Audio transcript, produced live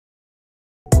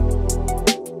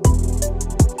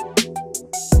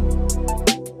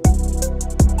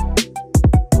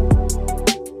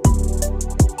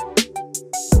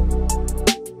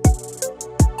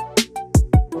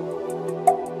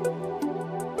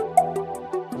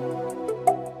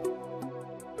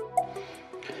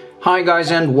Hi guys,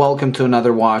 and welcome to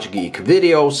another Watch Geek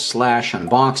video slash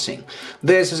unboxing.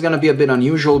 This is gonna be a bit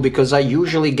unusual because I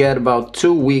usually get about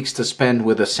 2 weeks to spend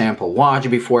with a sample watch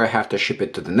before I have to ship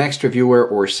it to the next reviewer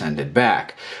or send it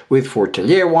back. With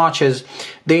Forteller watches,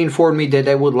 they informed me that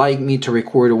they would like me to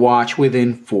record a watch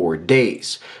within 4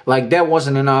 days. Like that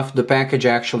wasn't enough, the package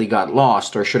actually got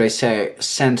lost, or should I say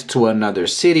sent to another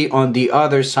city on the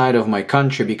other side of my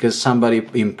country because somebody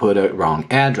input a wrong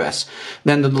address.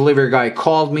 Then the delivery guy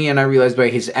called me and I realized by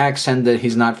his accent that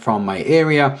he's not from my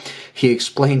area. He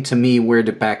explained to me where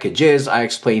the package is. I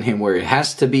explained him where it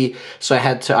has to be. So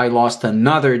I lost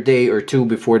another day or two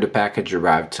before the package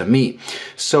arrived to me.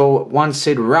 So once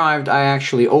it arrived, I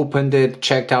actually opened it,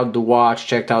 checked out the watch,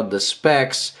 checked out the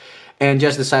specs, and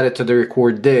just decided to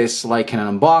record this like an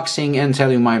unboxing and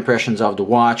tell you my impressions of the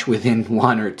watch within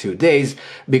 1 or 2 days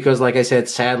because, like I said,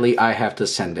 sadly I have to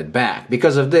send it back.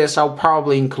 Because of this, I'll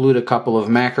probably include a couple of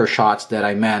macro shots that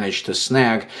I managed to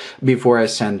snag before I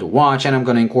send the watch, and I'm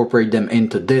going to incorporate them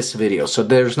into this video. So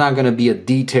there's not going to be a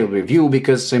detailed review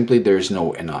because simply there's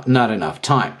not enough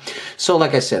time. So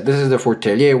like I said, this is the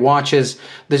Forteller watches.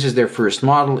 This is their first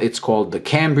model. It's called the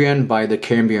Cambrian by the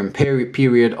Cambrian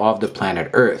period of the planet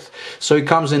Earth. So it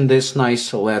comes in this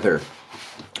nice leather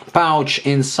pouch.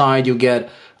 Inside you get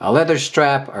a leather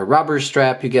strap, a rubber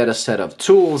strap, you get a set of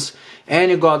tools,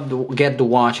 and you get the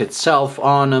watch itself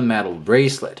on a metal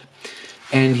bracelet.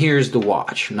 And here's the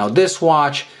watch. Now this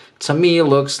watch to me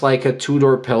looks like a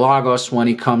Tudor Pelagos when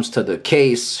it comes to the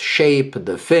case, shape,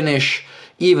 the finish,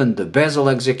 even the bezel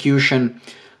execution,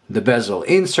 the bezel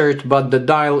insert, but the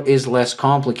dial is less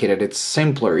complicated. It's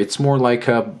simpler. It's more like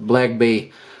a Black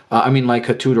Bay, like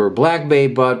a Tudor Black Bay,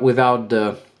 but without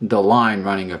the line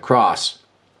running across.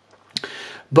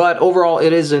 But overall,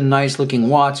 it is a nice looking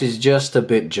watch. It's just a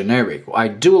bit generic. I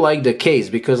do like the case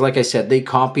because, like I said, they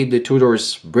copied the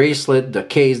Tudor's bracelet, the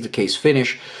case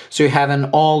finish. So you have an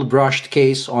all brushed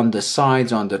case on the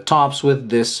sides, on the tops, with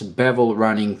this bevel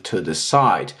running to the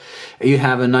side. You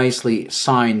have a nicely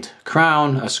signed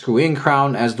crown, a screw-in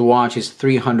crown, as the watch is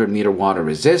 300-meter water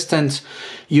resistant.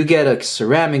 You get a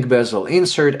ceramic bezel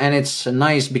insert, and it's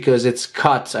nice because it's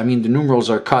cut. I mean, the numerals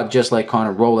are cut just like on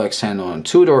a Rolex and on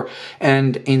Tudor.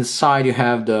 And inside you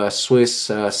have the Swiss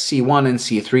C1 and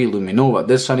C3 Luminova.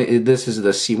 This is the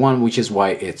C1, which is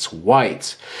why it's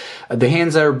white. The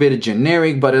hands are a bit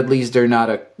generic, but at least they're not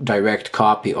a direct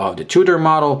copy of the Tudor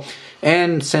model.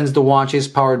 And since the watch is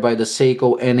powered by the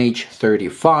Seiko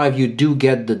NH35, you do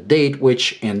get the date,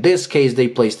 which in this case they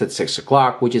placed at 6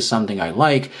 o'clock, which is something I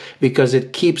like because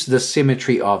it keeps the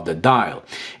symmetry of the dial.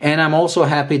 And I'm also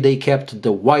happy they kept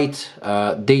the white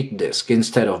date disc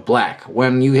instead of black.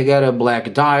 When you get a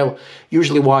black dial,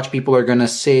 usually watch people are gonna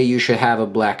say you should have a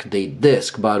black date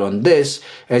disc, but on this,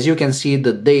 as you can see,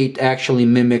 the date actually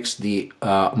mimics the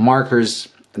markers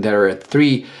that are at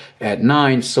 3 at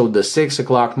 9, so the 6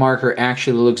 o'clock marker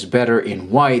actually looks better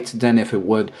in white than if it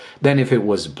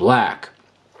was black.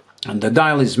 And the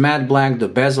dial is matte black, the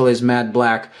bezel is matte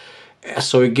black,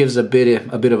 so it gives a bit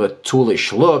of a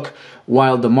toolish look,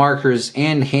 while the markers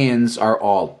and hands are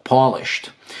all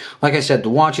polished. Like I said, the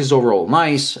watch is overall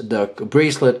nice. The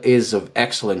bracelet is of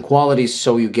excellent quality,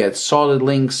 so you get solid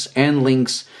links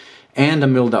and a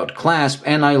milled out clasp,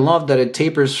 and I love that it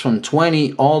tapers from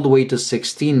 20 all the way to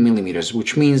 16 millimeters,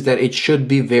 which means that it should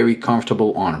be very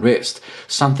comfortable on wrist.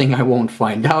 Something I won't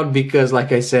find out because,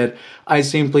 like I said, I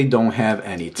simply don't have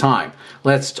any time.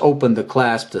 Let's open the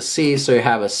clasp to see. So you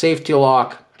have a safety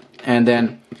lock, and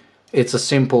then it's a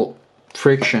simple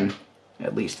friction,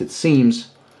 at least it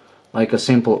seems like a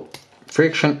simple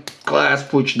friction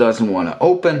clasp, which doesn't want to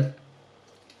open.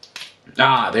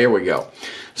 Ah, there we go.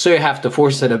 So you have to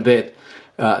force it a bit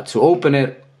to open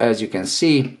it, as you can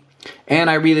see. And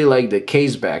I really like the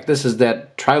case back. This is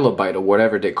that trilobite, or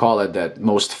whatever they call it, that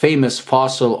most famous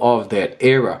fossil of that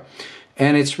era.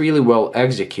 And it's really well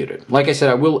executed. Like I said,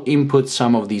 I will input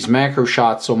some of these macro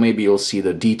shots, so maybe you'll see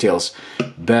the details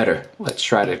better. Let's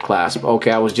try the clasp.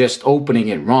 Okay, I was just opening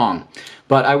it wrong.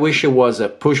 But I wish it was a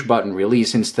push button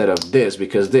release instead of this,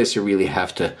 because this you really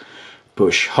have to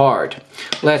push hard.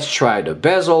 Let's try the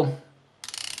bezel.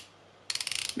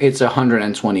 It's a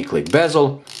 120 click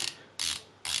bezel,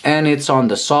 and it's on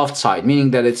the soft side,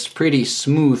 meaning that it's pretty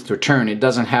smooth to turn. It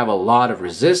doesn't have a lot of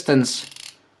resistance,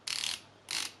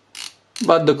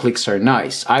 but the clicks are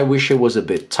nice. I wish it was a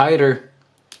bit tighter,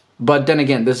 but then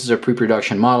again, this is a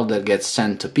pre-production model that gets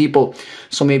sent to people,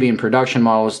 so maybe in production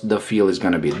models the feel is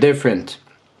going to be different.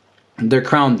 The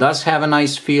crown does have a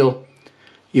nice feel.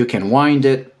 You can wind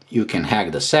it, you can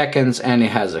hack the seconds, and it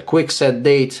has a quick set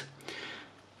date,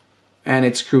 and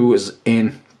it screws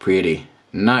in pretty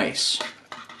nice.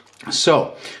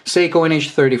 So, Seiko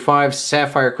NH35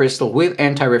 sapphire crystal with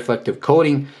anti-reflective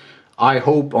coating, I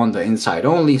hope on the inside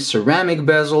only, ceramic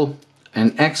bezel,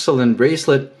 an excellent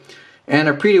bracelet, and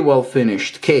a pretty well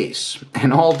finished case.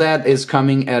 And all that is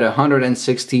coming at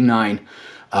 169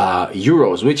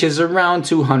 euros, which is around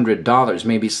 $200,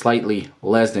 maybe slightly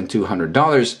less than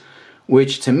 $200,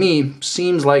 which to me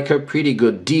seems like a pretty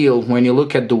good deal when you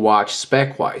look at the watch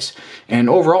spec-wise. And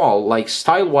overall, like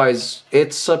style-wise,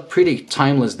 it's a pretty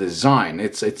timeless design.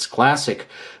 It's classic,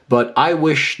 but I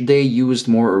wish they used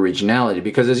more originality,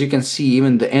 because as you can see,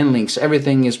 even the end links,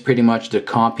 everything is pretty much the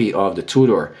copy of the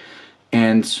Tudor.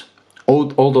 And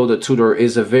although the Tudor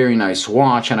is a very nice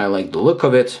watch and I like the look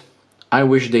of it, I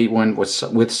wish they went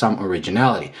with some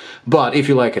originality. But if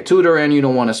you like a Tudor and you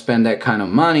don't want to spend that kind of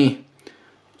money,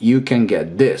 you can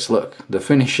get this. Look, the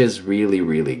finish is really,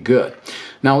 really good.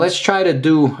 Now let's try to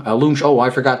do a loom. Oh, I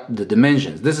forgot the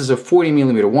dimensions. This is a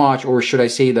 40mm watch, or should I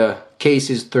say the case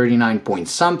is 39 point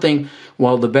something,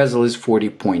 while the bezel is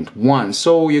 40.1.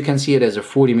 So you can see it as a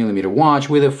 40mm watch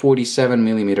with a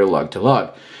 47mm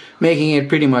lug-to-lug, making it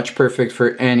pretty much perfect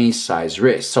for any size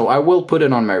wrist. So I will put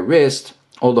it on my wrist,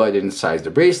 although I didn't size the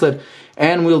bracelet,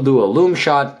 and we'll do a loom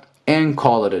shot and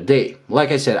call it a day.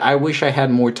 Like I said, I wish I had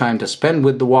more time to spend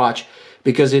with the watch,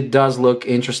 because it does look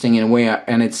interesting in a way,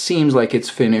 and it seems like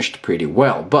it's finished pretty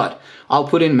well. But I'll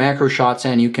put in macro shots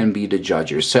and you can be the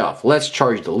judge yourself. Let's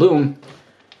charge the loom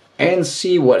and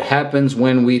see what happens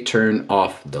when we turn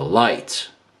off the light.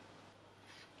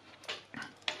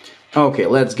 Okay,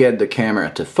 let's get the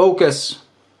camera to focus.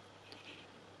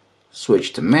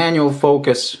 Switch to manual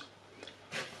focus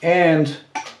and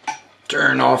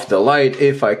turn off the light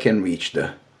if I can reach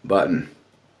the button,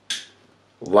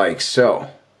 like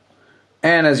so.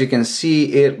 And as you can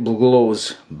see, it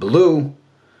glows blue,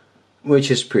 which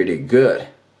is pretty good.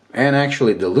 And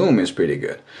actually the loom is pretty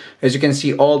good. As you can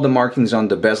see, all the markings on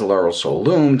the bezel are also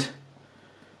loomed.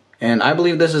 And I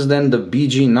believe this is then the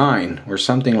BG9 or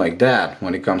something like that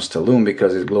when it comes to loom,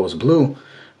 because it glows blue,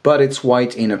 but it's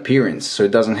white in appearance, so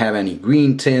it doesn't have any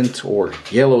green tint or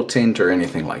yellow tint or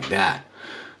anything like that.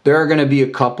 There are going to be a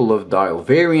couple of dial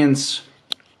variants,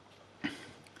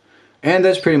 and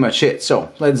that's pretty much it.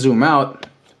 So let's zoom out,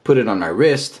 put it on my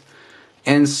wrist,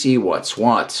 and see what's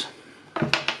what.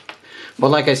 But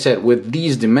like I said, with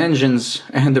these dimensions,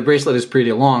 and the bracelet is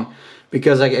pretty long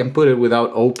because I can put it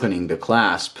without opening the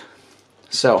clasp.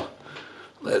 So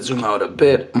let's zoom out a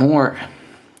bit more.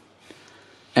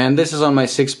 And this is on my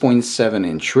 6.7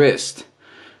 inch wrist.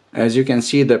 As you can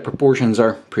see, the proportions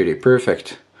are pretty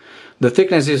perfect. The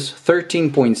thickness is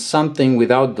 13 point something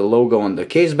without the logo on the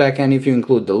case back, and if you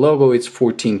include the logo, it's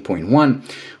 14.1,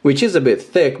 which is a bit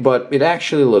thick, but it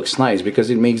actually looks nice because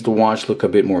it makes the watch look a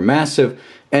bit more massive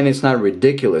and it's not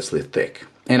ridiculously thick.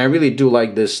 And I really do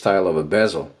like this style of a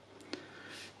bezel.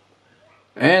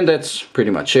 And that's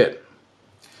pretty much it.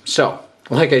 So,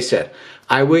 like I said,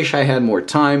 I wish I had more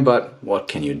time, but what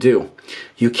can you do?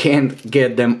 You can't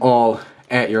get them all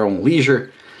at your own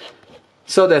leisure.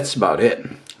 So that's about it.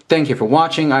 Thank you for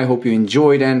watching. I hope you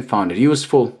enjoyed and found it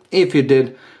useful. If you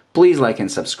did, please like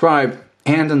and subscribe.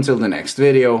 And until the next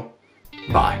video,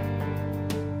 bye.